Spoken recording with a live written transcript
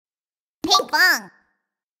Pinkfong.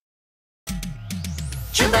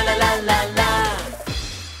 La la la la la.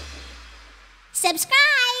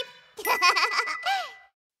 Subscribe.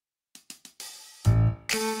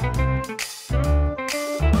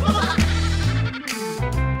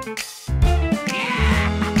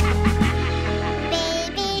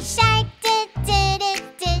 Baby shark, do do do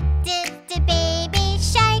do do do. Baby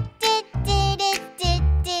shark, do do do do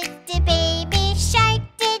do do. Baby shark,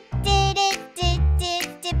 do do do do do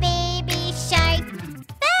do. Baby shark.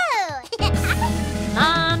 Boo!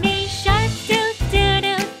 Mommy shark, do do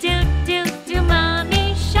do do do do.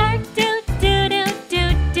 Mommy shark, do do do do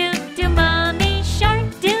do do. Mommy shark,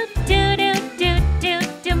 do do do do do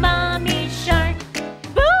do. Mommy shark.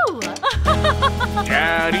 Boo!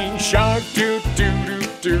 Daddy shark, do do do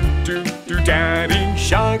do do do. Daddy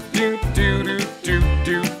shark, do do do do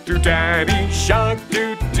do do. Daddy shark,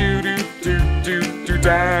 do do do do do do.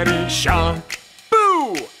 Daddy shark.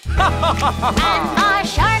 Boo! Grandma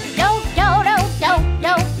shark, do do do do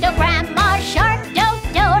do do. Grandma shark, do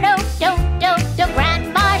do do do do do.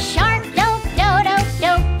 Grandma shark, do do do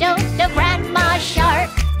do do do. Grandma shark.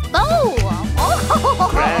 Boo!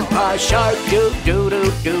 Grandpa shark, do do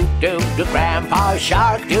do do do do. Grandpa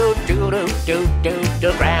shark, do do do do do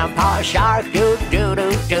do. Grandpa shark, do do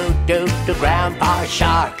do do do do. Grandpa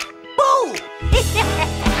shark. Boo!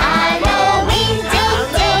 Halloween, do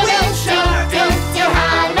do do do do do.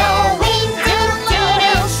 Halloween, do do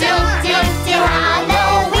do do do do.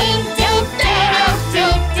 Halloween, do do do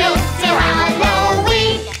do do.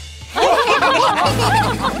 Halloween.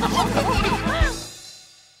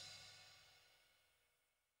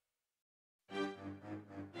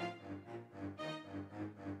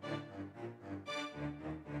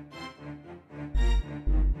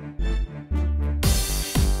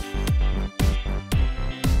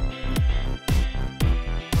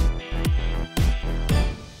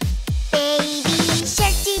 Baby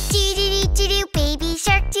shark, do do do do do. Baby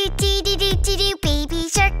shark, do do do do do. Baby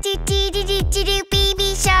shark, do do do do do.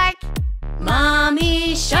 Baby shark.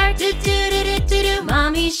 Mommy shark, do do do do do do.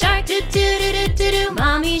 Mommy shark, do do do do do do.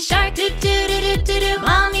 Mommy shark, do do do do do do.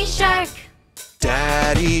 Mommy shark.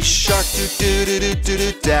 Daddy shark, do do do do do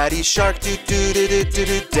do. Daddy shark, do do do do do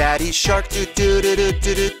do. Daddy shark, do do do do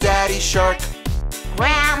do do. Daddy shark.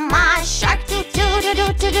 Grandma shark, do do do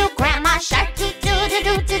do do do. Grandma shark, do do do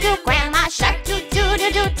do do do. Grandma shark, do do do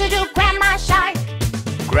do do do. Grandma shark.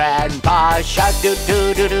 Grandpa shark, do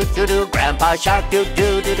do do do do do. Grandpa shark, do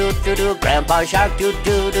do do do do do. Grandpa shark, do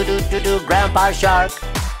do do do do do. Grandpa shark.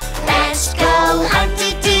 Let's go hunt,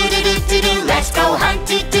 do do do do do do. Let's go hunt,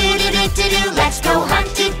 do do do do do do. Let's go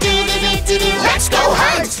hunt, do do do do do do. Let's go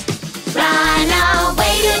hunt. Run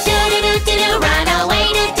away, do do do do do do. Run away,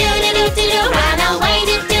 do do do do do do. Run away,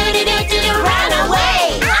 do do do do do do. Run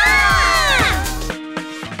away. Ah!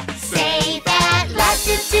 Safe at last,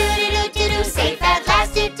 do do do do do do. Safe at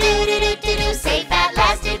last, do do do do do do. Safe at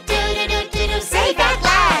last, do do do do do do. Safe at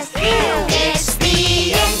last. It's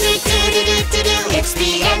the end, do do do do do do. It's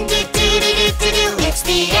the end, do do do do do do. It's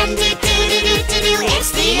the end, do do do do do do.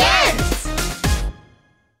 It's the end.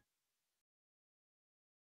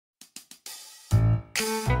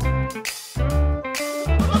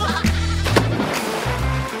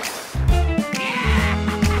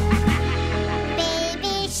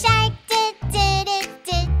 Baby shark, do do do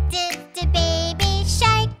do do do. Baby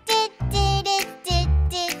shark, do do do do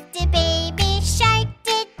do do. Baby shark,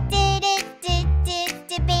 do do do do do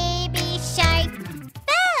do. Baby shark.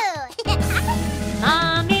 Boo!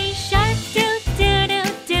 Mommy shark, do do do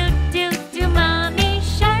do do do. Mommy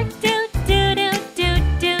shark, do do do do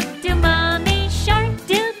do do. Mommy shark,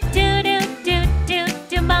 do do do do do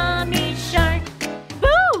do. Mommy shark.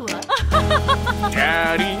 Boo!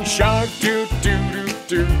 Daddy shark, do do do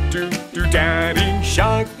do do do. Daddy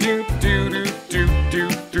shark, do do do do do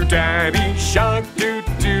do. Daddy shark, do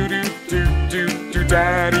do do do do do.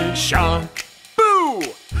 Daddy shark. Boo!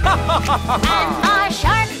 Grandma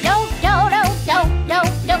shark, do do do do do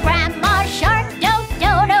do. Grandma shark, do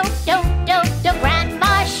do do do do do.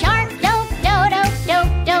 Grandma shark, do do do do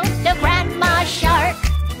do do. Grandma shark.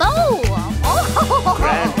 Boo!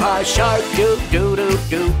 Grandpa shark, do do do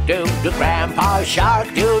do do do. Grandpa shark,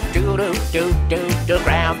 do do do do do do.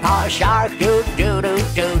 Grandpa shark, do do do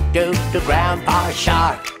do do do. Grandpa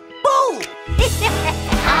shark. Boo!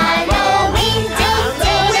 Halloween, do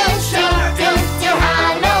do do do do do.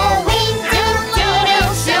 Halloween, do do do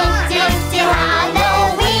do do do.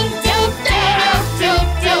 Halloween, do do do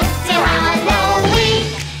do do. Halloween.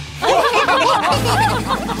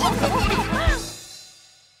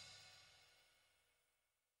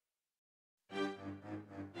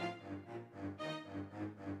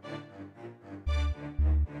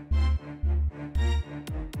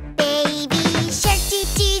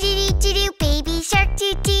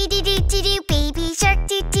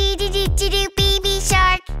 do, baby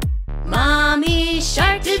shark. Mommy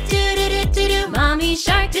shark do do do do do do. Mommy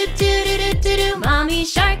shark do do do do do do. Mommy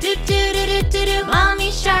shark do do do do do do.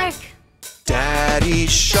 Mommy shark. Daddy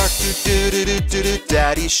shark do do do do do.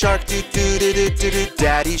 Daddy shark do do do do do.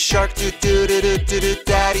 Daddy shark do do do do do.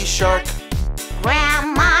 Daddy shark.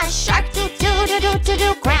 Grandma shark do do do do do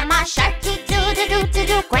do. Grandma shark do do do do do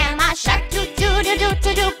do. Grandma shark do do do do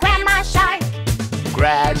do do. Grandma shark.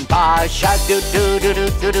 Grandpa shark do do do do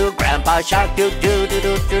do do. Grandpa shark do do do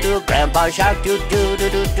do do do. Grandpa shark do do do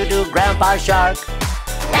do do do. Grandpa shark.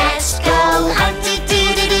 Let's go hunt do do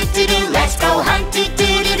do do do do. Let's go hunt do do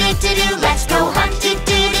do do do do. Let's go hunt do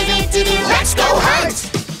do do do do do. Let's go hunt.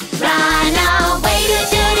 Run away do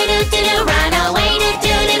do do do do do. Run away do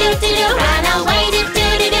do do do do do. Run away do do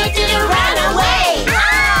do do do do. Run away.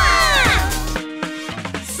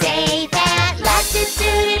 Save at last do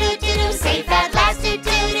do do do do do. Save at last do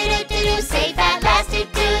do do do do do. Save at last do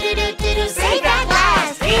do do do do do. Save at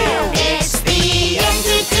last. It's the end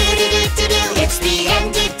do do do do do do. It's the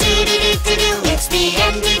end do do do do do do. It's the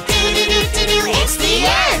end do do do do do do. It's the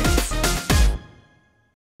end.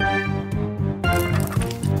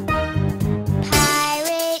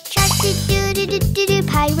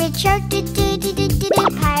 Pirate shark do do do do do do.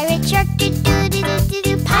 Pirate shark do do do do do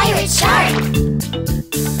do. Pirate shark.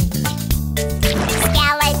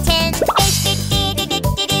 Skeleton fish do do do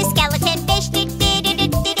do do. Skeleton fish do do do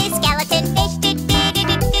do do. Skeleton fish do do do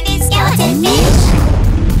do do. Skeleton fish.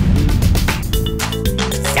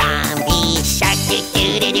 Zombie shark do do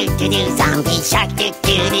do do do do. Zombie shark do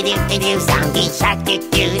do do do do do. Zombie shark do do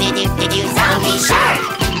do do do do. Zombie shark.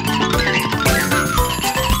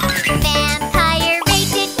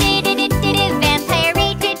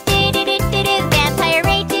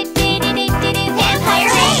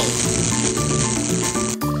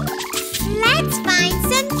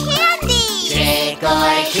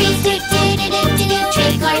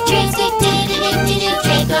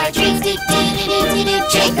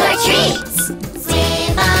 Trick or treats!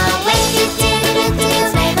 Swim away, do do do do do.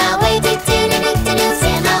 Swim away, do do do do do.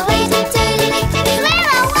 Swim away, do do do do do. Swim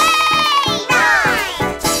away! Roar!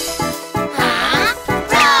 Huh?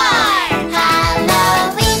 Roar!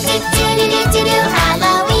 Halloween, do do do do do.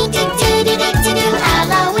 Halloween, do do do do do.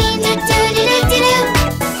 Halloween, do do do do do.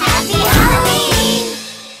 Happy Halloween!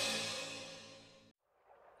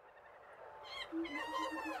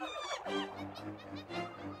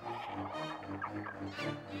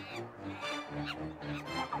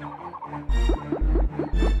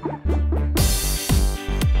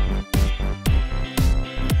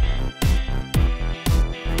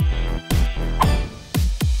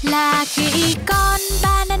 Là khỉ con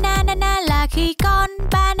banana nana. Là khỉ con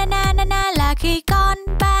banana nana. Là khỉ con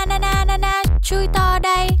banana nana. Chui to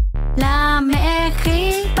đây. Là mẹ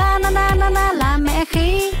khỉ banana nana. Là mẹ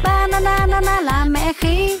khỉ banana nana. Là mẹ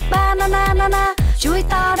khỉ banana nana. Chui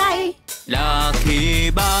to đây. Là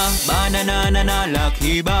khỉ ba banana nana. Là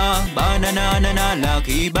khỉ ba banana nana. Là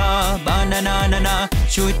khỉ ba banana nana.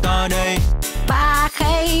 Chui to đây. Bà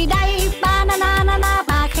khỉ đây banana nana.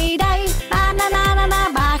 Bà khỉ đây banana nana.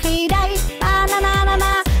 Bà khỉ đây banana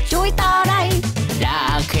nana. Chui to đây.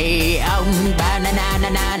 Là khi ông banana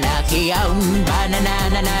nana. Là khi ông banana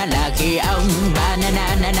nana. Là khi ông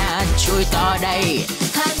banana nana. Chui to đây.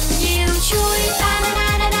 Thật nhiều chuối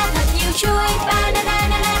banana nana. Thật nhiều chuối banana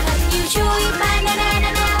nana. Thật nhiều chuối banana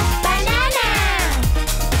nana. Banana.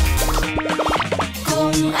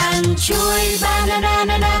 Cùng ăn chuối banana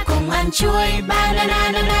nana. Cùng ăn chuối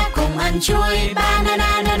banana nana. Cùng ăn chuối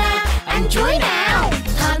banana nana. Ăn chuối nào.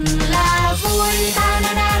 Thật là vui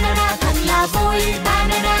banana nana. Thật là vui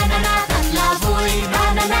banana nana. Thật là vui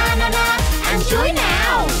banana nana. Ăn chuối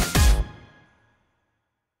nào.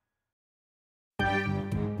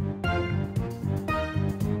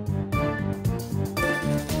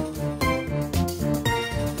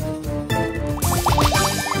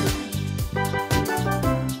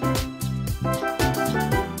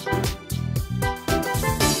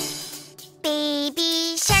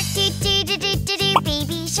 Baby shark do do do do do do.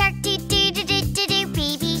 Baby shark do do do do do do.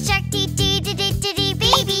 Baby shark do do do do do do.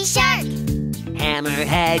 Baby shark.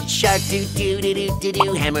 Hammerhead shark do do do do do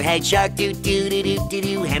do. Hammerhead shark do do do do do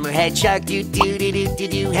do. Hammerhead shark do do do do do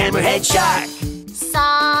do. Hammerhead shark.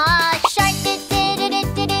 Saw shark do do do do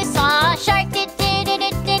do do. Saw shark do do do do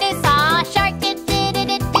do do. Saw shark do do do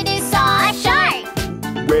do do do. Saw shark.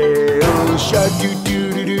 Whale shark do do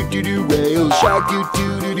do do do do. Whale shark do do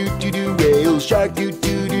do do do do. Whale shark do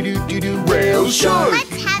do do do do do. Whale shark.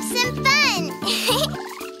 Let's have some fun.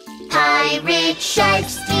 Pirate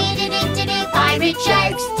sharks do do do do do. Pirate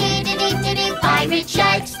sharks do do do do do. Pirate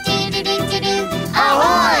sharks do do do do do.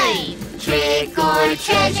 Ahoy! Trick or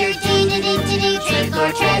treasure, dee-dee-dee-dee-dee. Trick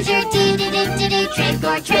or treasure, dee-dee-dee-dee-dee. Trick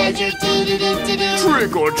or treasure, dee-dee-dee-dee-dee.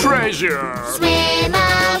 Trick or treasure. Swim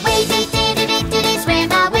away, dee-dee-dee-dee-dee.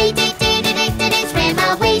 Swim away, dee-dee-dee-dee-dee. Swim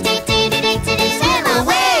away, dee-dee-dee-dee-dee. Swim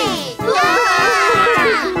away.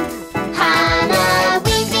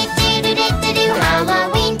 Halloween, dee-dee-dee-dee-dee.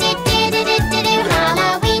 Halloween, dee-dee-dee-dee-dee.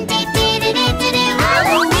 Halloween, dee-dee-dee-dee-dee.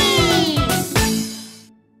 Halloween.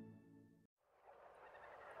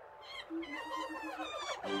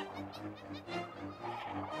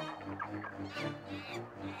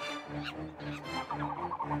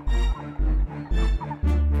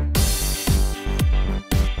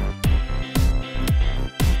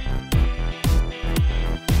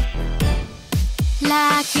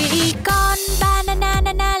 Là khi con banana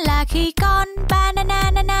nana, là khi con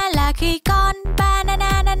banana nana, là khi con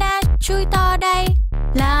banana nana chui to đây.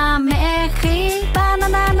 Là mẹ khỉ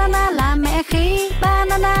banana nana, là mẹ khỉ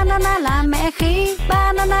banana nana, là mẹ khỉ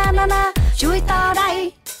banana nana chui to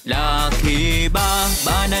đây. Là khi ba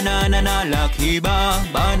banana nana, là khi ba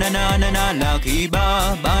banana nana, là khi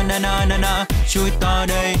ba banana nana chui to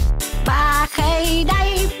đây. Bà khỉ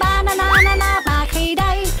đây banana nana, bà khỉ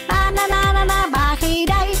đây banana nana, bà khỉ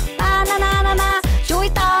đây banana nana chui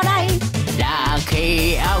to đây. Là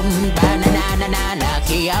khi ông banana nana, là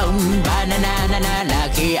khi ông banana nana, là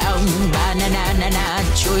khi ông banana nana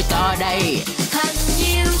chui to đây. Thật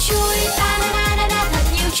nhiều chuối banana nana, thật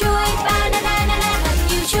nhiều chuối banana nana, thật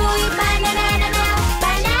nhiều chuối banana nana,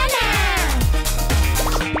 banana.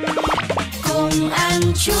 Cùng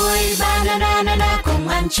ăn chuối banana nana, cùng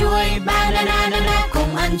ăn chuối banana nana,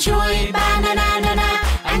 cùng ăn chuối banana nana,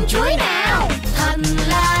 ăn chuối nào. Thật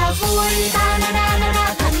là vui banana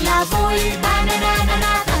nana, thật là vui banana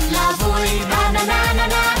nana, thật là vui banana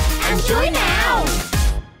nana, ăn chuối nào.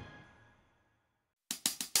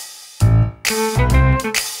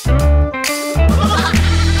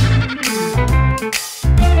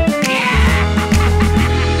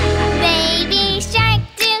 Baby shark,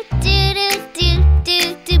 do do do do do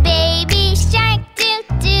do. Baby shark, do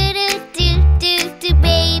do do do do do.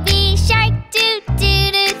 Baby shark, do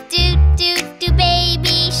do do do do do.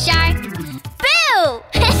 Baby shark, boo!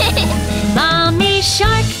 Mommy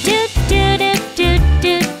shark, do do do do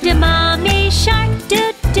do do. Mommy shark,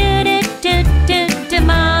 do do do do do do.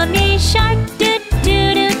 Mommy shark, do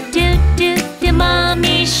do do do do do.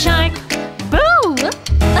 Mommy shark, boo!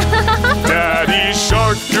 Daddy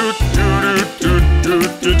shark, do do do do do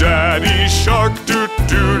do. Daddy shark, do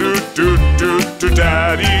do do do do do.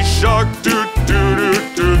 Daddy shark, do do do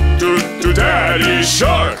do do do. Daddy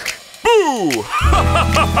shark. Boo!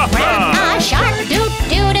 Grandma shark, do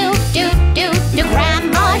do do do do do.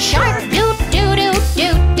 Grandma shark, do do do do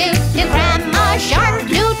do do. Grandma shark,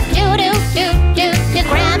 do do do do do do.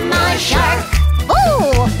 Grandma shark,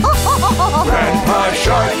 ooh! Grandpa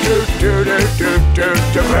shark, do do do do do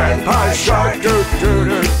do. Grandpa shark, do do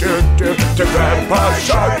do do do do. Grandpa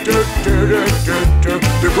shark, do do do do do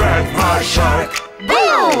do. Grandpa shark.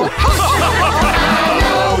 Boo!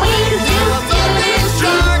 Halloween, do do do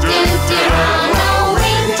do do do.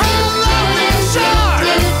 Halloween, do do do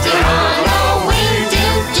do do. Halloween, do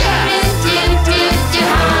do do do do.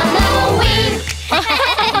 Halloween.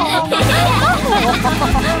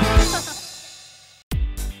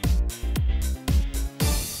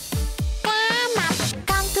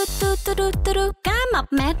 Cá mập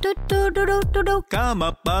mẹ tu tu tu tu tu tu. Cá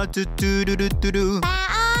mập ba tu tu tu tu tu tu. Bà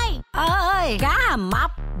ơi cá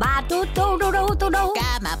mập bà tu tu tu tu tu tu.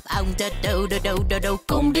 Cá mập ông tu tu tu tu tu tu.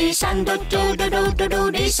 Cùng đi săn tu tu tu tu tu tu.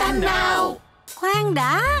 Đi săn nào. Khoan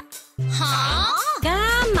đã. Hả?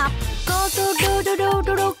 Cá mập cô tu tu tu tu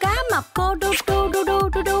tu tu. Cá mập cô tu tu tu tu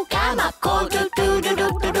tu tu. Cá mập cô tu tu tu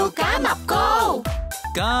tu tu tu. Cá mập cô.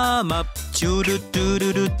 Cá mập chu du du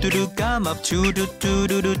du du du du. Cá mập chu du du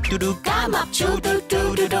du du du du. Cá mập chú tu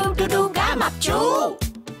tu tu tu tu tu. Cá mập chú.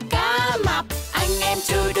 Cá mập anh em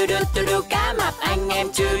chú tu tu tu tu. Cá mập anh em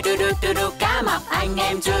chú tu tu tu tu. Cá mập anh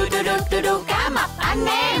em chú tu tu tu tu. Cá mập anh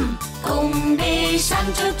em cùng đi săn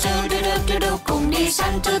tu tu tu tu tu. Cùng đi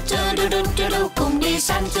săn tu tu tu tu tu. Cùng đi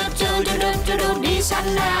săn tu tu tu tu tu. Đi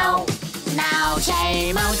săn nào. Nào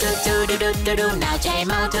chạy mau tu tu tu tu tu. Nào chạy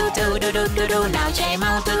mau tu tu tu tu tu. Nào chạy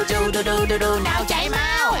mau tu tu tu tu tu. Nào chạy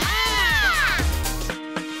mau.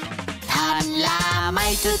 Thật là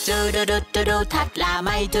may tu tu tu tu tu. Thật là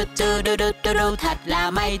may tu tu tu tu tu. Thật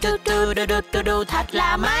là may tu tu tu tu tu. Thật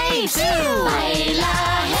là may. Vậy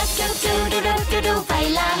là hết tu tu tu tu. Vậy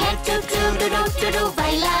là hết tu tu tu tu.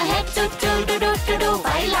 Vậy là hết tu tu tu tu.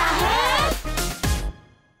 Vậy là hết.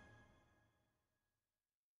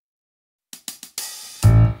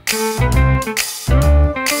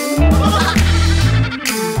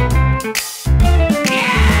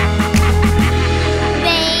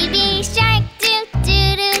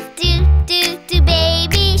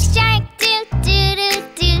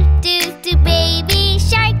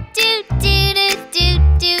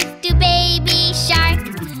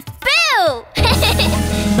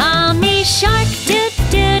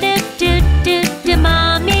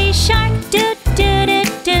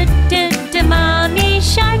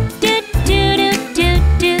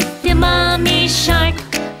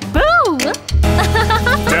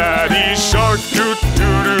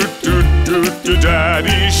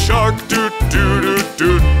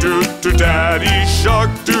 Daddy shark,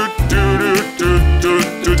 do do do do do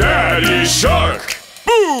do. Daddy shark,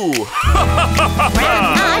 boo!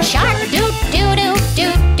 Grandma shark, do do do do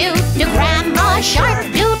do do. Grandma shark,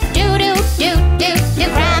 do do do do do do.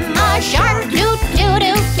 Grandma shark, do do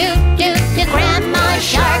do do do do. Grandma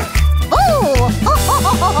shark, ooh!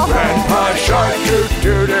 Grandpa shark, do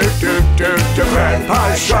do do do do do. Grandpa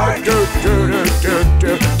shark, do do do do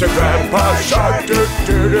do do. Grandpa shark, do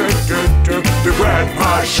do do do do do.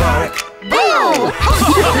 Grandpa shark, boo!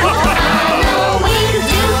 Halloween,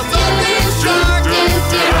 do do do do do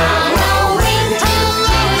do. Halloween, do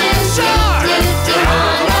do do do do.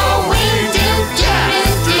 Halloween, do do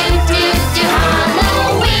do do do.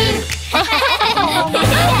 Halloween.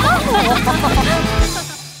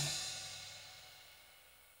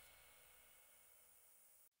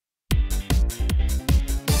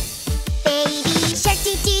 Baby shark,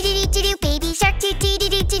 do do do do do. Baby shark, do do do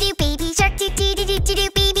do do. Baby shark, do do do do do.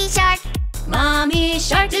 Baby shark. Mommy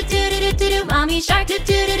shark do do do do do. Mommy shark do do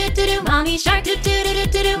do do do. Mommy shark do do do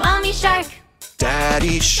do do. Mommy shark.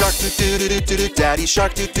 Daddy shark, do do do do do. Daddy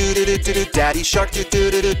shark, do do do do do. Daddy shark, do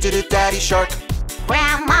do do do do. Daddy shark.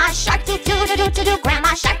 Grandma shark, do do do do do.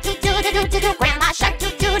 Grandma shark, do do do do do. Grandma shark, do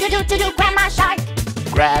do do do do. Grandma shark.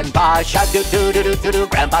 Grandpa shark do do do do do.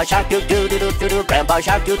 Grandpa shark do do do do do. Grandpa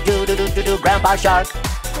shark do do do do do. Grandpa shark.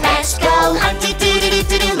 Let's go hunt, do do do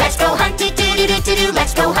do do. Let's go hunt, do do do do do.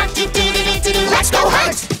 Let's go hunt, do do do do do. Let's go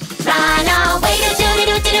hunt. Run away, do do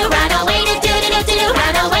do do do. Run away, do do do do do.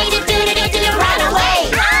 Run away, do do do do do. Run away.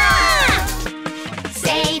 Ah!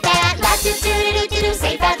 Save at last, do do do do do.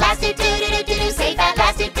 Save at last, do do do do do. Save at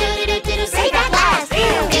last, do do do do do. Save at last.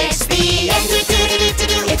 It's the end, do do do do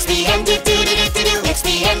do. It's the end, do do do do do. It's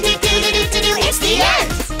the end, do do do do do. It's the end.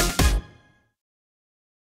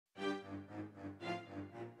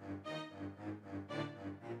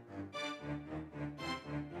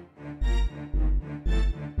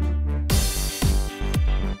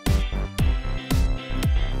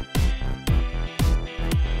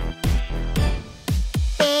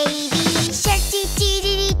 Baby shark, do do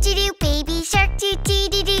do do do. Baby shark, do do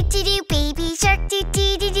do do do. Baby shark, do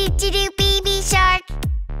do do do do. Baby shark.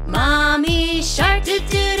 Mommy shark do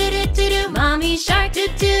do do do do do. Mommy shark do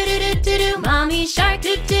do do do do do. Mommy shark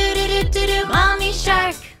do do do do do do. Mommy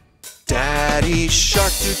shark. Daddy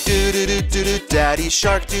shark, do do do do do do. Daddy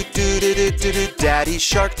shark, do do do do do do. Daddy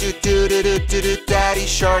shark, do do do do do do. Daddy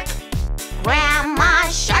shark. Grandma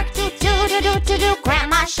shark, do do do do do do.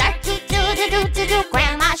 Grandma shark, do do do do do do.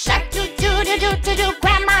 Grandma shark, do do do do do do.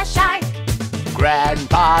 Grandma shark.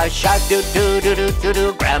 Grandpa shark do do do do do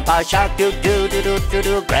do. Grandpa shark do do do do do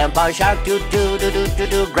do. Grandpa shark do do do do do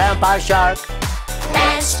do. Grandpa shark.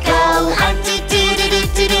 Let's go hunt, do do do do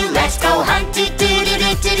do do. Let's go hunt, do do do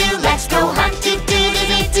do do do. Let's go hunt, do do do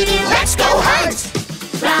do do do. Let's go hunt.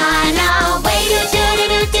 Run away, do do do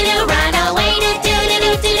do do do. Run away, do do do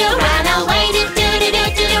do do do. Run away, do do do do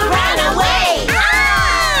do do. Run away.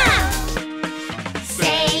 Ah!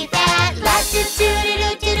 Save at last, do do do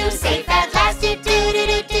do do do. Save at last, do do do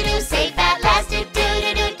do do do. Save at last, do do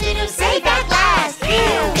do do do do. Save at last.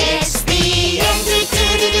 It's the end, do do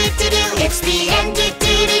do do do do. It's the end, do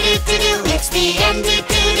do do do do do. It's the end, do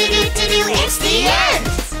do do do do do. It's the end.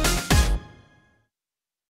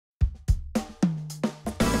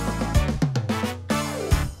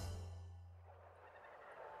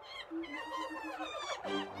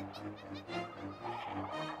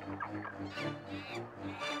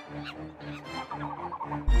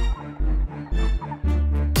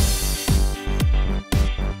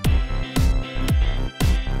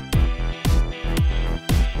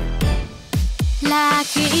 Là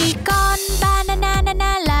khi con banana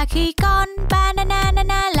nana, là khi con banana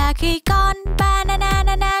nana, là khi con banana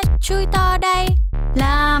nana chui to đây.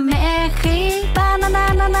 Là mẹ khi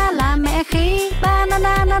banana nana, là mẹ khi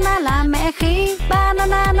banana nana, là mẹ khi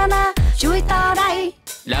banana nana chui to đây.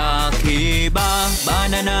 Là khi ba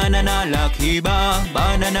banana nana, là khi ba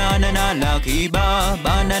banana nana, là khi ba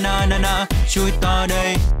banana nana chui to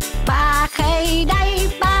đây. Bà khi đây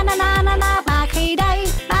banana nana, bà khi đây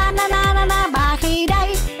banana nana, bà khi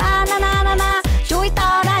đây banana nana chui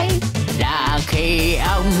to đây. Là khi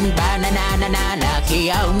ông banana nana, là khi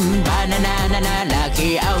ông banana nana, là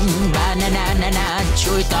khi ông banana nana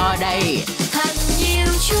chui to đây. Thật nhiều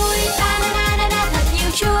chuối banana nana, thật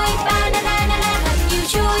nhiều chuối banana nana, thật nhiều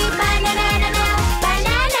chuối banana nana,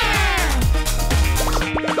 banana.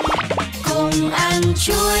 Cùng ăn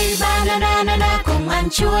chuối banana nana, cùng ăn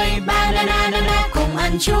chuối banana nana, cùng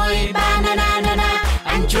ăn chuối banana nana,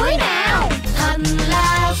 ăn chuối nào. Thật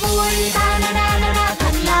là vui banana nana,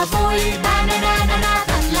 thật là vui banana nana,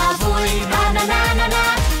 thật là vui banana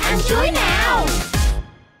nana, ăn chuối nào.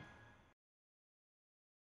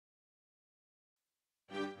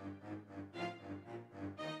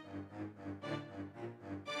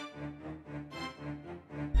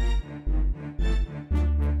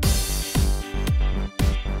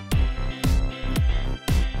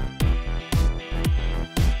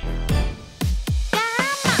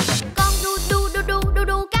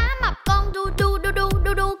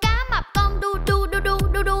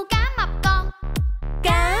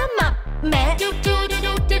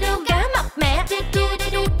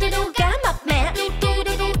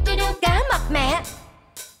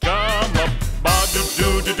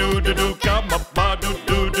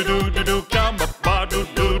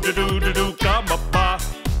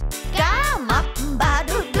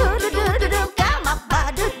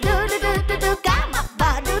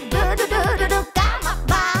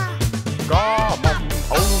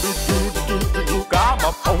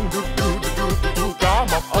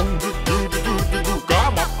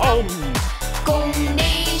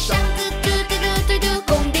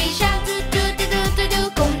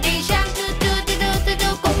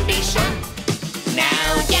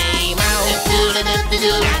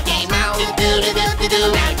 Nào chạy mau,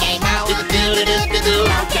 nào chạy mau,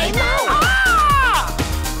 nào chạy mau.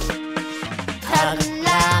 Thật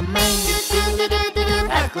là may,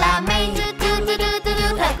 thật là may,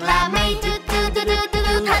 thật là may,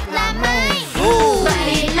 thật là may.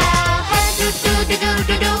 Vậy là hết,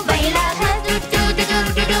 vậy là hết,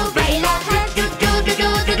 vậy là hết,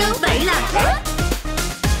 vậy là hết.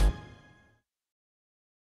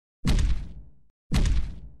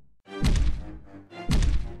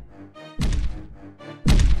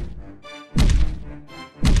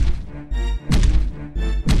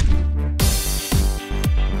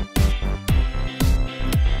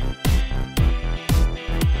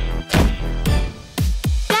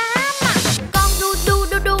 Cá mập con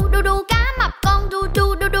cá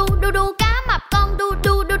mập con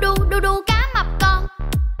cá mập con.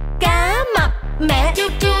 Cá mập mẹ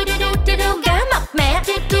cá mập mẹ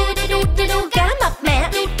cá mập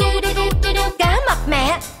mẹ cá mập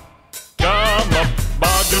mẹ. Cá mập ba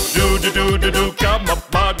cá mập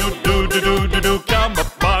ba cá mập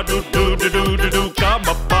ba cá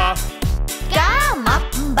mập ba. Cá mập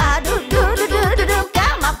ba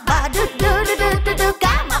cá mập ba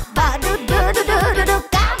cá mập ba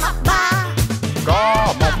cá mập ba.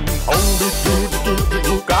 Cá mập ông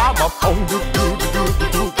cá mập ông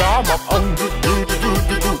cá mập ông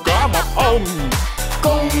cá mập ông.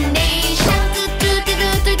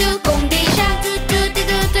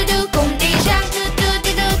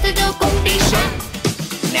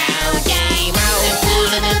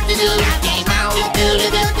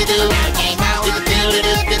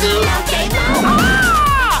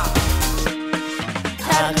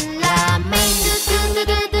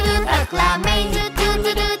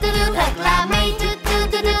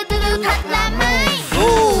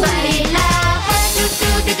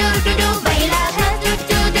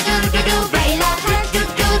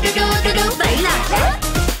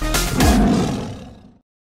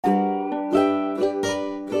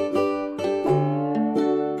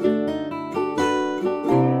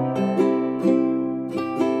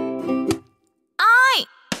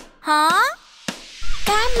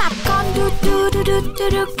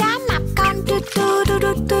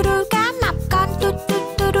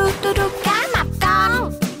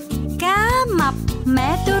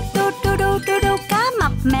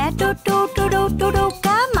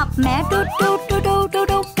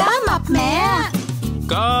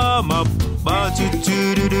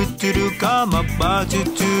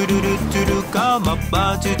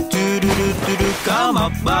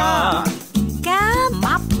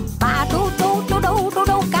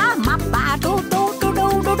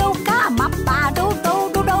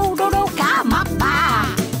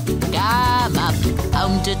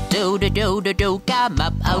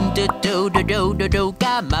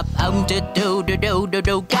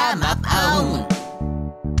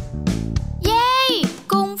 Yeah,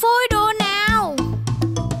 cùng vui đùa nào.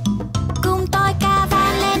 Cùng tôi ca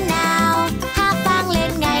vang lên nào, hát vang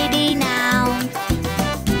lên ngày đi nào.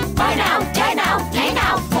 Bơi nào, chơi nào, nhảy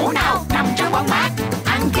nào, ngủ nào, nằm trong bóng mát,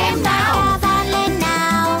 ăn kem nào. Ca vang lên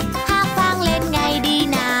nào, hát vang lên ngày đi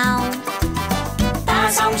nào.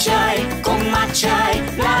 Ta sóng chơi, cùng mặt trời,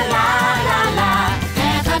 la la la la.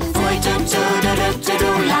 Hè thân vui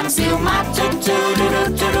làm dịu mát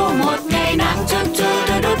một ngày nắng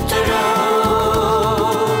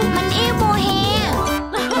Mình yêu mùa hè.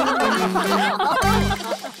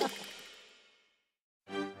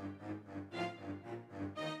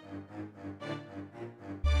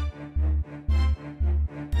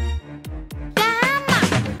 Cá mập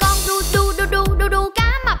con cá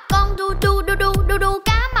mập con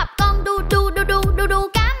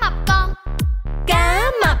cá mập con. Cá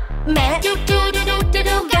mập mẹ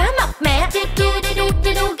cá mập mẹ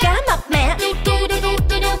cá mập mẹ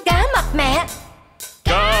cá mập mẹ.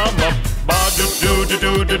 Cá mập ba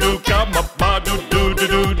cá mập ba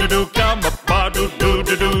cá mập ba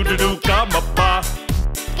cá mập ba.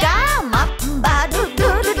 Cá mập ba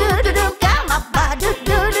cá mập ba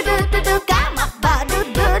cá mập ba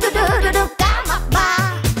cá mập ba.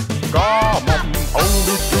 Cá mập ông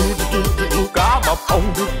cá mập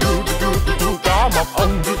ông cá mập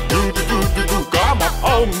ông cá mập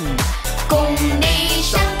ông. Cùng đi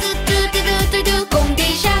sang cùng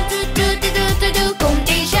đi sang cùng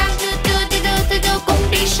đi sang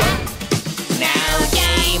cùng đi sang. nào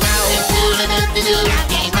chạy mau, nào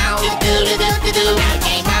chạy mau, nào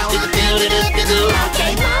chạy mau, nào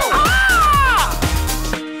chạy mau.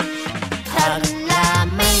 Thật là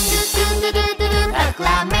may, thật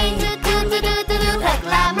là may, thật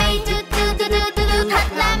là may.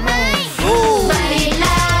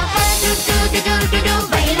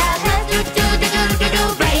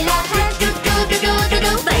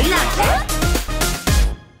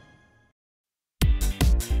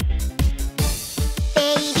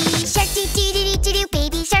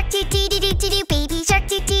 do do do do do do. Baby shark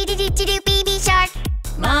do do do do do do. Baby shark.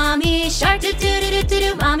 Mommy shark do do do do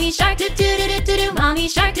do. Mommy shark do do do do do. Mommy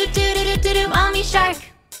shark do do do do do. Mommy shark.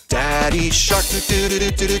 Daddy shark do do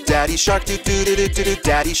do do do. Daddy shark do do do do do.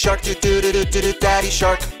 Daddy shark do do do do do. Daddy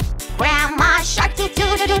shark. Grandma shark do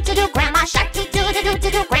do do do do. Grandma shark do do do do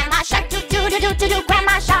do. Grandma shark do do do do do.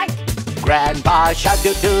 Grandma shark. Grandpa shark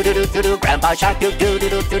do do do do do. Grandpa shark do do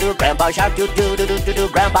do do do. Grandpa shark do do do do do.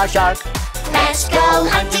 Grandpa shark. Let's go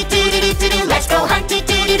hunt do do do do do. Let's go hunt do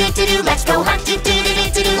do do do do. Let's go hunt do do do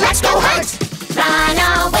do do. Let's go hunt. Run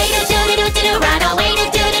away do do do do do. Run away do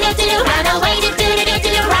do do do do. Run away do do do do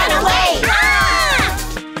do. Run away.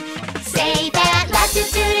 Save at last do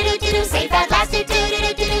do do do do. Save at last do do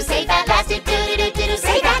do do do. Save at last do do do do do.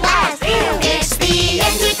 Save at last. It's the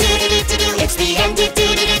end do do do do do. It's the end do do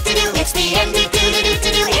do do do. It's the end do do do do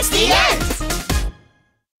do. It's the end.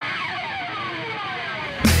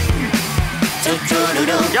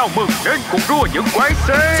 Chào mừng đến cuộc đua những quái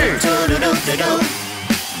xe.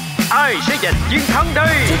 Ai sẽ giành chiến thắng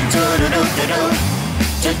đây?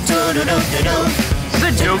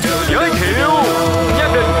 Xin được giới thiệu gia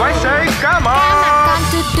đình quái xe Cá Mập.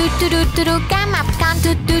 Cá mập con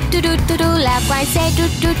là quái xe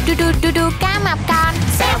cá mập con.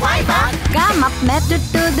 Xe quái vật. Cá mập mẹ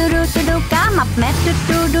cá mập mẹ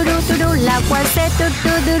là quái xe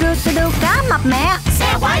cá mập mẹ.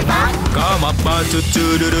 Xe quái vật. Cá mập ba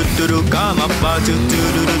cá mập ba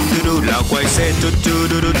là quái xe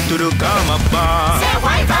cá mập ba. Xe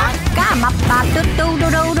quái vật. Cá mập ba cá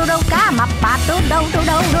mập ba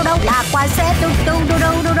là quái xe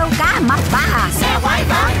cá mập ba. Xe quái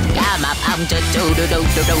vật. Cá mập ông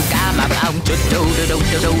cá mập ông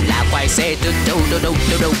là quái xe cá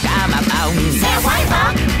mập ông. Xe quái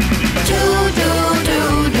vật.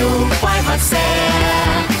 Quái vật xe.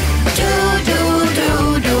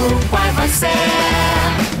 Quái vật xe.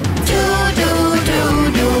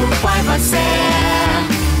 Quái vật xe.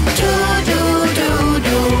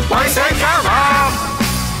 Quái xe Cá Mập.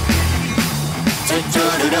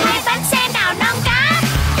 Hai bánh xe nào nâng cá.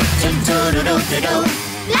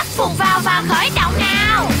 Lắp phục vào và khởi động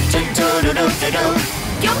nào.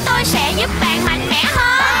 Chúng tôi sẽ giúp bạn mạnh mẽ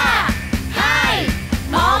hơn. 3, 2,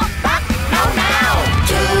 1, bắt đầu nào.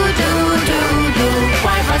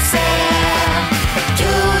 Quái vật xe.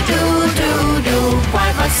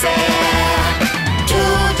 Quái vật xe.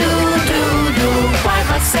 Quái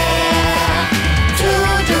vật xe.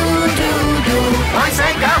 Quái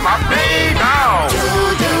xe Cá Mập đi nào.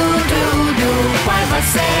 Quái vật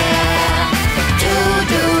xe.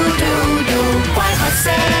 Quái vật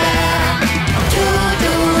xe.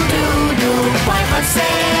 Quái vật xe.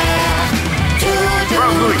 Và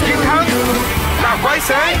người chiến thắng là quái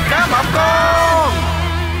xe Cá Mập Con.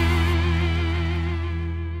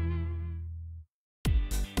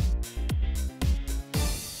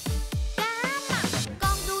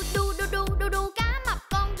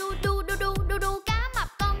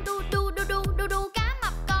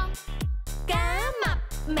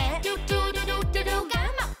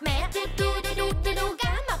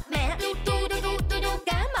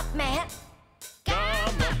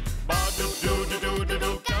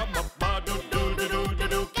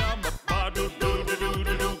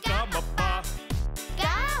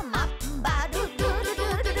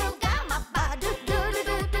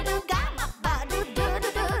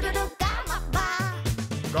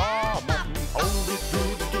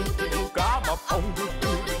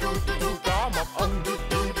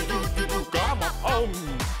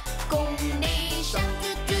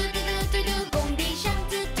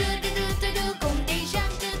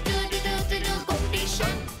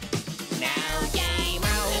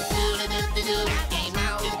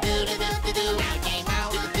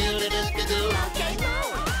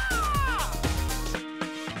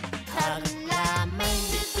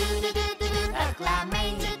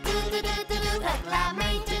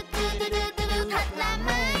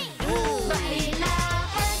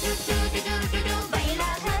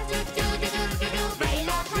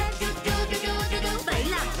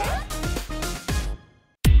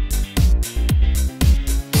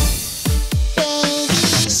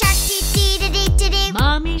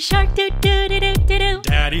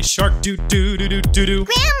 Daddy shark do do do do do do.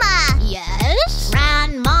 Grandma. Yes.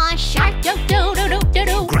 Grandma shark do do do do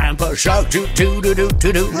do. Grandpa shark do do do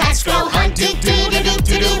do do. Let's go hunt do do do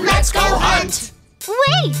do do. Let's go hunt.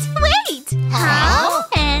 Wait. How?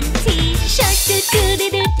 Auntie shark do do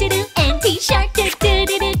do do do. Auntie shark do do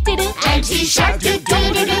do do do. Auntie shark do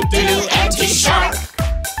do do do do. Auntie shark.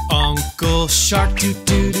 Uncle shark do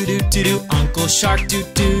do do do do. Uncle shark do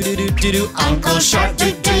do do do do. Uncle shark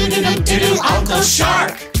do do do do do. Uncle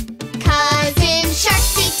shark. Cousin shark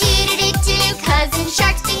do do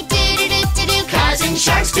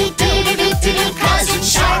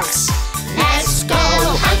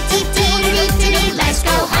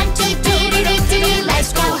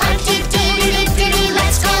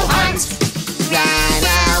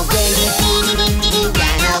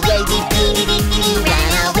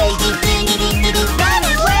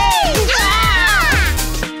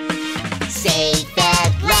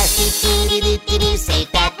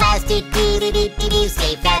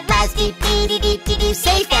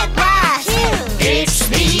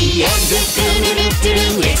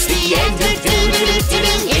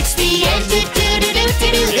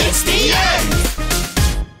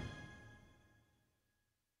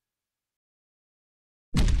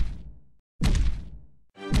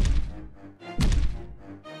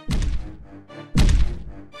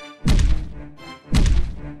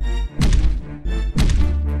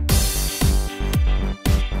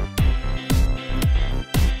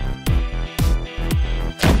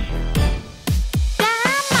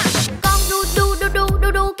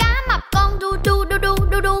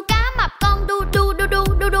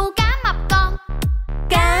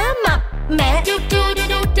mẹ,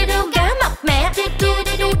 cá mập mẹ,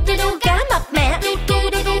 cá mập mẹ,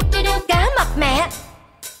 cá mập mẹ.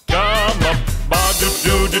 Cá mập ba đu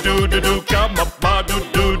đu đu đu đu, cá mập ba đu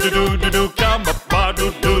đu đu đu đu, cá mập ba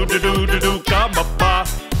đu đu đu đu đu, cá mập ba.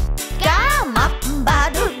 Cá mập ba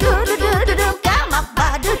đu đu đu đu đu, cá mập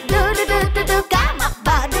ba đu đu đu đu đu, cá mập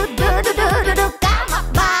ba đu đu đu đu đu, cá mập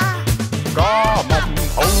ba. Cá mập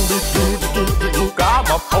ông đu đu đu đu đu, cá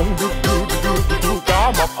mập ông đu đu đu đu đu,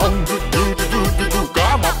 cá mập ông đu đu đu đu đu,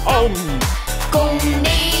 cá mập ông. Cùng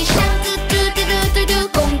đi sang tu tu tu tu tu,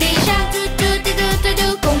 cùng đi sang tu tu tu tu tu,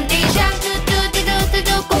 cùng đi sang tu tu tu tu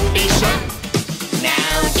tu, cùng đi sang.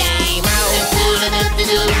 Nào chạy mau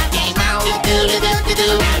chạy mau chạy mau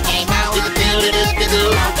chạy mau.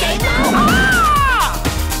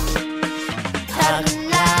 Thật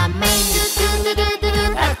là mây,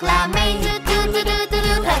 thật là mây,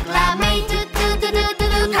 thật là mây,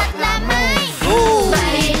 thật là mây.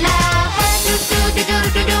 Vậy là hết,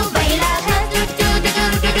 vậy là hết,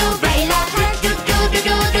 vậy là hết,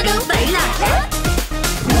 vậy là hết.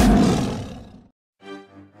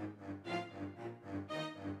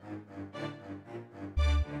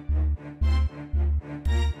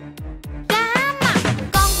 Cá mập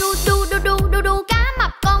con đu đu đu đu đu đu, cá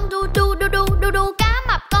mập con đu đu đu đu đu đu, cá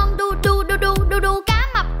mập con đu đu đu đu đu đu, cá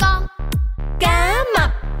mập con. Cá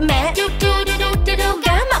mập mẹ, đu đu đu đu đu đu,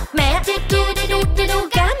 cá mập mẹ, đu đu đu đu đu đu,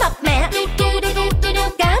 cá mập mẹ, đu đu đu đu đu đu,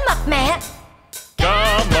 cá mập mẹ.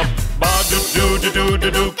 Cá mập ba đu đu đu đu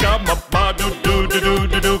đu, cá mập ba đu đu đu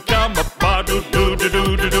đu đu, cá mập ba đu đu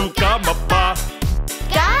đu đu đu, cá mập ba.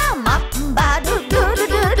 Cá mập ba đu đu đu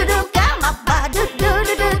đu đu, cá mập ba đu đu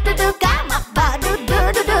đu đu đu, cá mập ba đu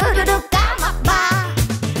đu đu đu đu, cá mập ba.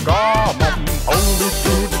 Cá mập ông đu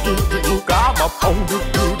đu đu đu đu, cá mập ông đu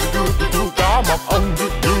đu đu đu đu, cá mập ông đu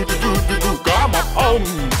đu đu đu đu, cá mập ông.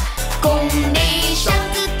 Cùng đi sang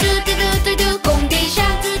tu tu tu tu tu, cùng đi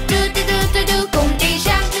sang tu tu tu tu tu, cùng đi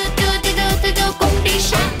sang tu tu tu tu tu, cùng đi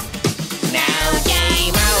sang. Nào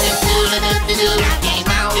chạy mau chạy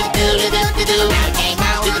mau chạy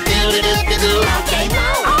mau chạy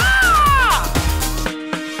mau.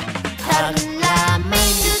 Thật là mây,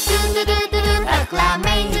 thật là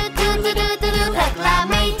mây, thật là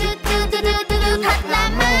mây, thật là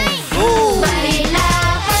mây. Vậy là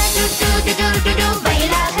hết, vậy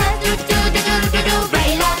là hết,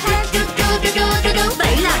 vậy là hết,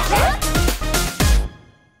 vậy là hết.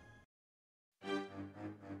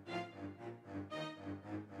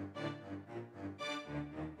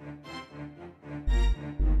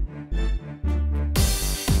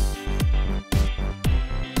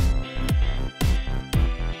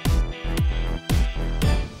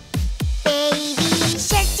 Baby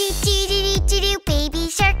shark doo doo doo doo doo, baby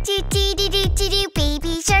shark doo doo doo doo doo,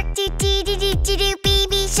 baby shark doo doo doo doo doo,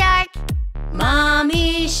 baby shark.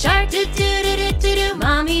 Mommy shark doo doo doo doo doo,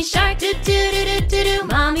 mommy shark doo doo doo doo doo,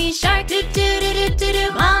 mommy shark doo doo doo doo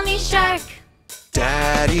doo, mommy shark.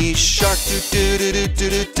 Daddy shark doo doo doo doo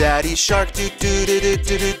doo, daddy shark doo doo doo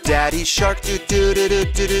doo doo, daddy shark doo doo doo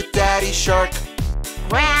doo doo, daddy shark.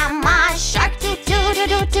 Grandma shark doo doo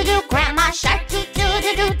doo doo doo, grandma shark doo doo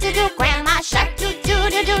doo doo doo, grandma shark doo doo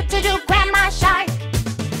doo doo doo, grandma shark.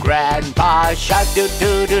 Grandpa shark doo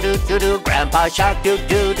doo doo doo doo doo, grandpa shark doo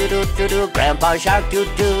doo doo doo doo doo, grandpa shark doo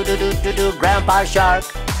doo doo doo doo doo, grandpa shark.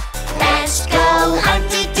 Let's go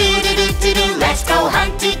hunt doo doo doo doo doo, let's go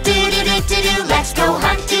hunt doo doo doo doo doo, let's go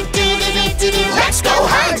hunt doo doo doo doo doo, let's go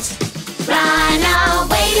hunt. Run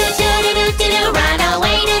away doo doo doo doo doo, run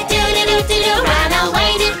away doo doo doo doo doo, run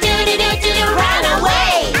away doo doo doo doo doo, run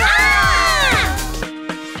away.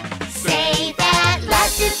 Safe at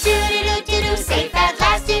last doo doo doo doo doo, safe at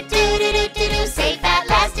last doo doo doo doo doo, safe at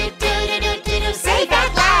last doo doo doo doo doo, safe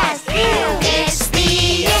at last. It's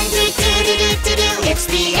the end doo doo doo doo doo, it's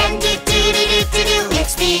the end doo doo doo doo doo,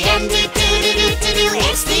 it's the end doo doo doo doo doo,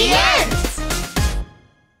 it's the end.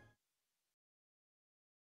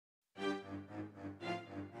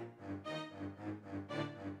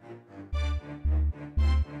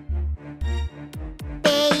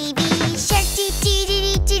 Baby shark doo doo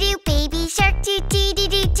doo doo doo, baby shark doo doo doo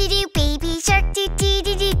doo doo, baby shark doo doo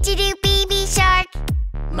doo doo doo, baby shark.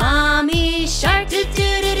 Mommy shark doo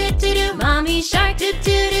doo doo doo doo, mommy shark doo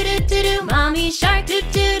doo doo doo doo, mommy shark doo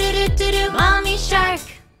doo doo doo doo, mommy shark.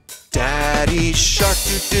 Daddy shark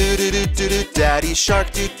doo doo doo doo doo, daddy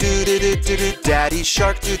shark doo doo doo doo doo, daddy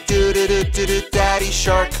shark doo doo doo doo doo, daddy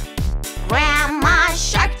shark. Grandma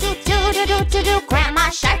shark doo doo doo doo doo, grandma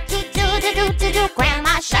shark doo doo doo doo doo,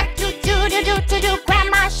 grandma shark doo doo doo doo doo,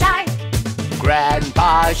 grandma shark.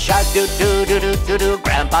 Grandpa shark doo doo doo doo doo doo,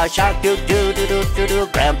 grandpa shark doo doo doo doo doo doo,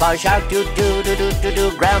 grandpa shark doo doo doo doo doo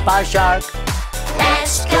doo, grandpa shark.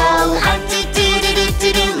 Let's go hunt,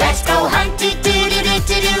 do-do-do-do-do. Let's go hunt,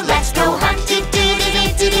 do-do-do-do-do. Let's go hunt,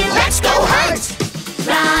 do-do-do-do-do. Let's go hunt.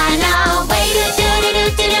 Run away,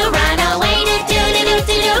 do-do-do-do-do. Run away,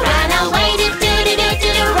 do-do-do-do-do. Run away,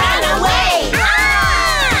 do-do-do-do-do. Run away.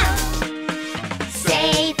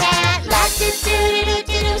 Safe at last,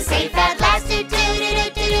 do-do-do-do-do. Safe at last,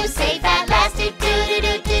 do-do-do-do-do. Safe at last,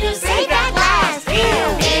 do-do-do-do-do. Safe at last.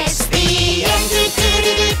 It's the end,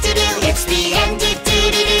 do-do-do-do-do. It's the end,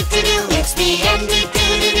 do-do-do-do-do. It's the end,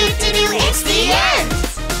 do-do-do-do-do. It's the end.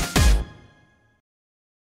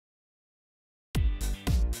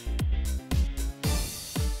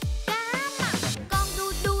 Con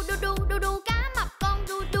đu đu đu đu đu đu cá mập con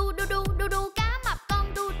đu đu đu đu đu đu cá mập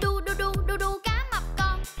con đu đu đu đu đu đu cá mập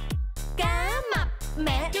con. Cá mập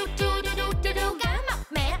mẹ đu đu đu đu đu đu cá mập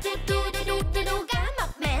mẹ đu đu đu đu đu đu cá mập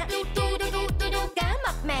mẹ đu đu đu đu đu đu cá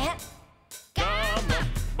mập mẹ. Cá mập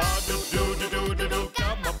ba đu đu đu đu đu đu.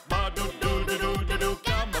 Cá mập ba đu đu đu đu đu đu.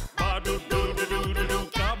 Cá mập ba đu đu đu đu đu đu.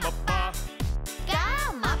 Cá mập ba.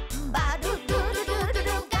 Cá mập bà đu đu đu đu đu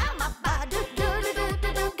đu cá mập bà đu đu đu đu đu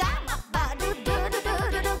đu cá mập bà đu đu đu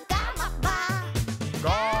đu đu đu cá mập bà.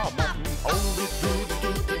 Cá mập ông đu đu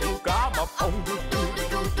đu đu đu. Cá mập ông đu đu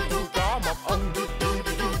đu đu đu. Cá mập ông đu đu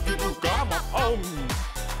đu đu đu. Cá mập ông.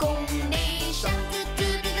 Cùng đi săn đu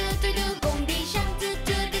đu đu đu đu. Cùng đi săn đu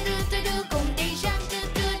đu đu đu đu. Cùng đi săn đu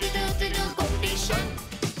đu đu đu đu. Cùng đi săn.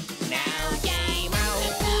 Nào chạy mau,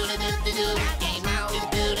 nào chạy mau,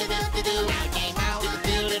 nào chạy mau,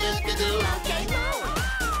 Nào chạy mau.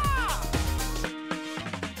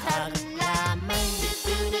 thật là may,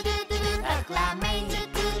 thật là may,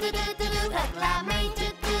 thật là may,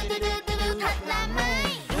 Thật là may.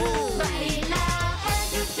 Vậy là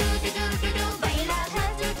hết. Vậy là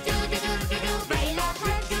hết. Vậy là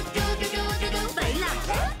hết. Vậy là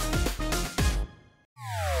hết.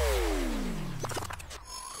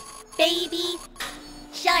 Baby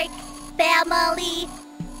Shark Family,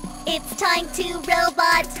 it's time to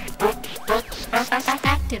robot.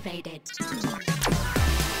 Activated.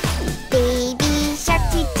 Baby Shark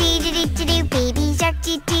doo doo doo doo doo. Baby Shark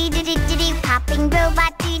doo doo doo doo doo. Popping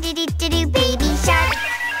robot doo doo doo doo doo. Baby Shark.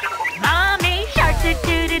 Mommy shark do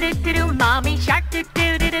do do do do do. Mommy shark do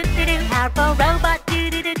do do do do do. Powerful robot do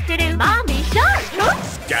do do do do. Mommy shark.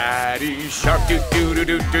 Daddy shark do do do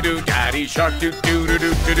do do do. Daddy shark do do do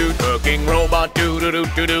do do do. Cooking robot do do do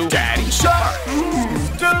do do. Daddy shark.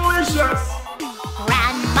 Delicious.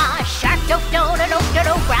 Grandma shark do do do do do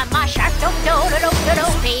do. Grandma shark do do do do do do.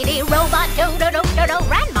 Speedy robot do do do do do.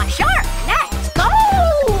 Grandma shark. Let's go.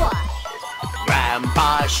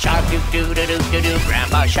 Grandpa shark do do do do do do.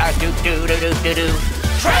 Grandpa shark do do do do do do.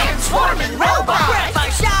 Transforming robot. Grandma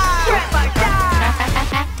shark. Grandma shark.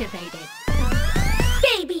 Activated.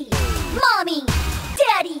 Baby, mommy,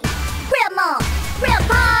 daddy, grandma,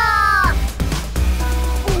 grandpa.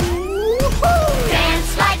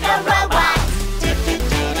 Dance like a robot.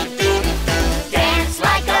 Dance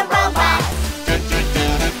like a robot.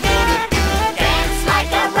 Dance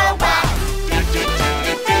like a robot.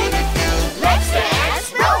 Let's dance,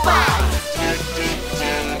 robot.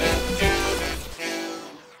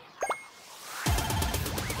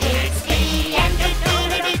 It's the end. It's the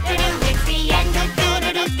end. It's the end. It's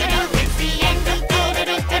the end. It's the end.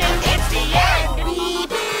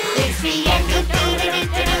 It's the end.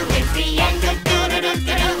 It's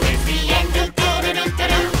the end.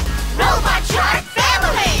 Robot Shark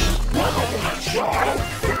Family. Robot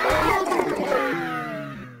Shark.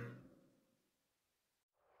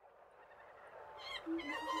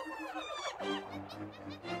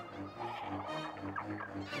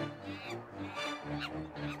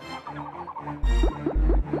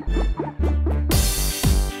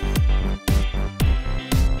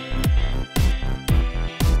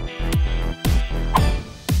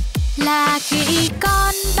 Là khi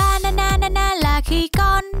con banana nana, là khi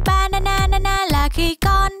con banana nana, là khi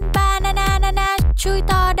con banana nana chui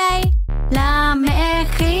to đây. Là mẹ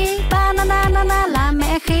khi banana nana, là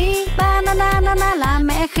mẹ khi banana nana, là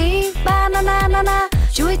mẹ khi banana nana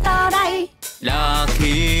chui to đây. Là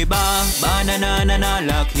khi ba banana nana,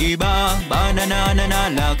 là khi ba banana nana,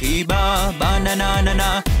 là khi ba banana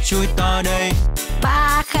nana chui to đây.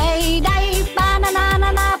 Bà khi đây banana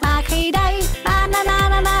nana, bà khi đây banana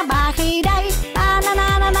nana, bà khi đây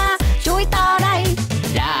banana nana chui to đây.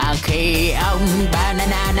 Là khi ông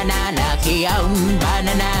banana nana, là khi ông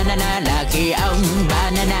banana nana, là khi ông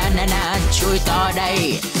banana nana chui to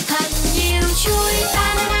đây. Thật nhiều chuối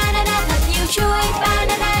banana nana, thật nhiều chuối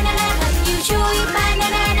banana nana, thật nhiều chuối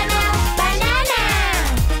banana nana, banana.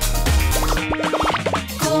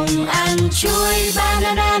 Cùng ăn chuối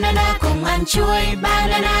banana nana, cùng ăn chuối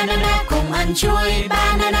banana nana, cùng ăn chuối.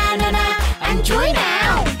 Banana, ăn chuối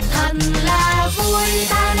nào. Thật là vui.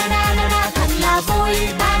 Banana, thật là vui.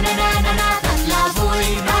 Banana, thật là vui.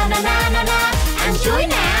 Banana, ăn chuối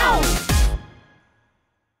nào.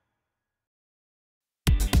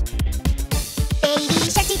 Baby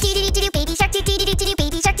shark do do do do, baby shark do do do do,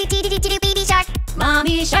 baby shark do do do do, baby shark.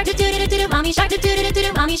 Mommy shark do do do do, mommy shark do do do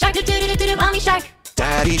do, mommy shark do do do do, mommy shark.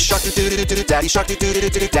 Daddy shark do do do do, daddy shark do do do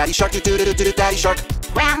do, daddy shark do do do do, daddy shark.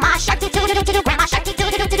 Grandma shark do do do do, grandma shark do do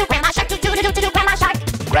do do, grandma shark do do do do, grandma shark.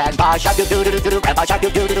 Grandpa shark do do do do, grandpa shark do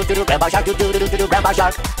do do do, grandpa shark do do do do, grandpa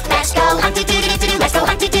shark. Let's go hunt do do do do, let's go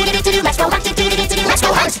hunt do do do do, let's go hunt do do do do, let's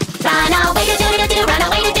go hunt. Run away do do do do, run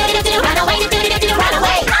away do do do do, run away do do do do, run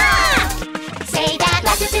away. Say that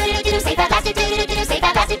last do do do do, say that last do do do do, say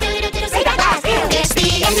that last do do do do, say that last. It's the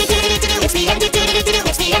end do do do do, it's the end do do do do,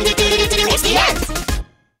 it's the end do do do do, it's the end.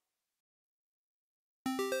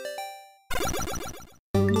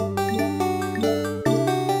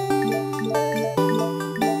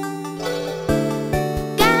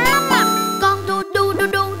 Cá mập con đu đu đu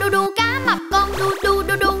đu đu đu, cá mập con đu đu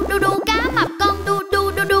đu đu đu đu, cá mập con đu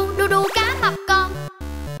đu đu đu đu đu, cá mập con.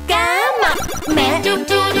 Cá mập mẹ đu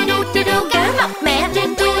đu đu đu đu đu, cá mập mẹ đu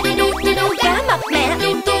đu đu đu đu đu, cá mập mẹ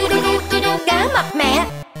đu đu đu đu đu đu, cá mập mẹ.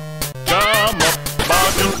 Cá mập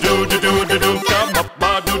ba đu đu đu đu đu đu, cá mập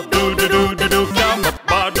ba đu đu đu đu đu đu, cá mập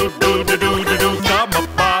ba đu đu đu đu đu đu, cá mập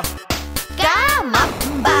ba. Cá mập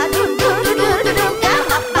ba đu đu đu đu đu đu, cá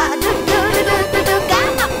mập ba đu đu đu đu đu đu, cá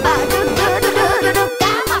mập ba đu đu đu đu đu đu,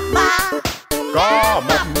 cá mập ba. Cá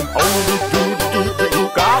mập ông đu đu đu đu đu,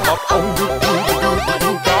 cá mập ông đu đu đu đu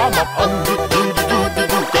đu, cá mập ông đu đu đu đu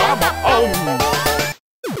đu, cá mập ông.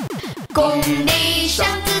 Cùng đi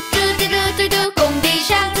sang tu tu tu tu tu, cùng đi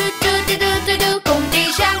sang tu tu tu tu tu, cùng đi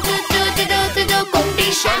sang tu tu tu tu tu, cùng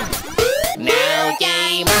đi sang. Nào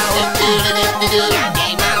chạy mau, nào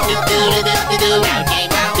chạy mau, nào chạy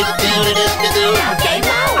mau, nào chạy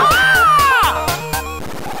mau.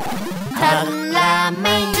 Thật là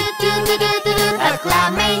may, thật là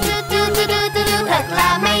may, thật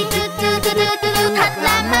là may, thật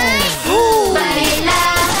là may. Vậy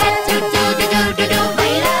là hết, vậy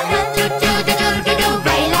là hết,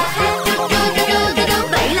 vậy là hết,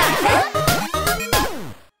 vậy là hết.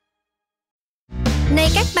 Này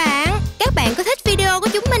các bạn có thích video của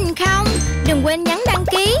chúng mình không? Đừng quên nhấn đăng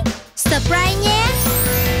ký, subscribe nhé.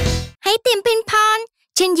 Hãy tìm Pinkfong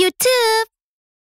trên YouTube.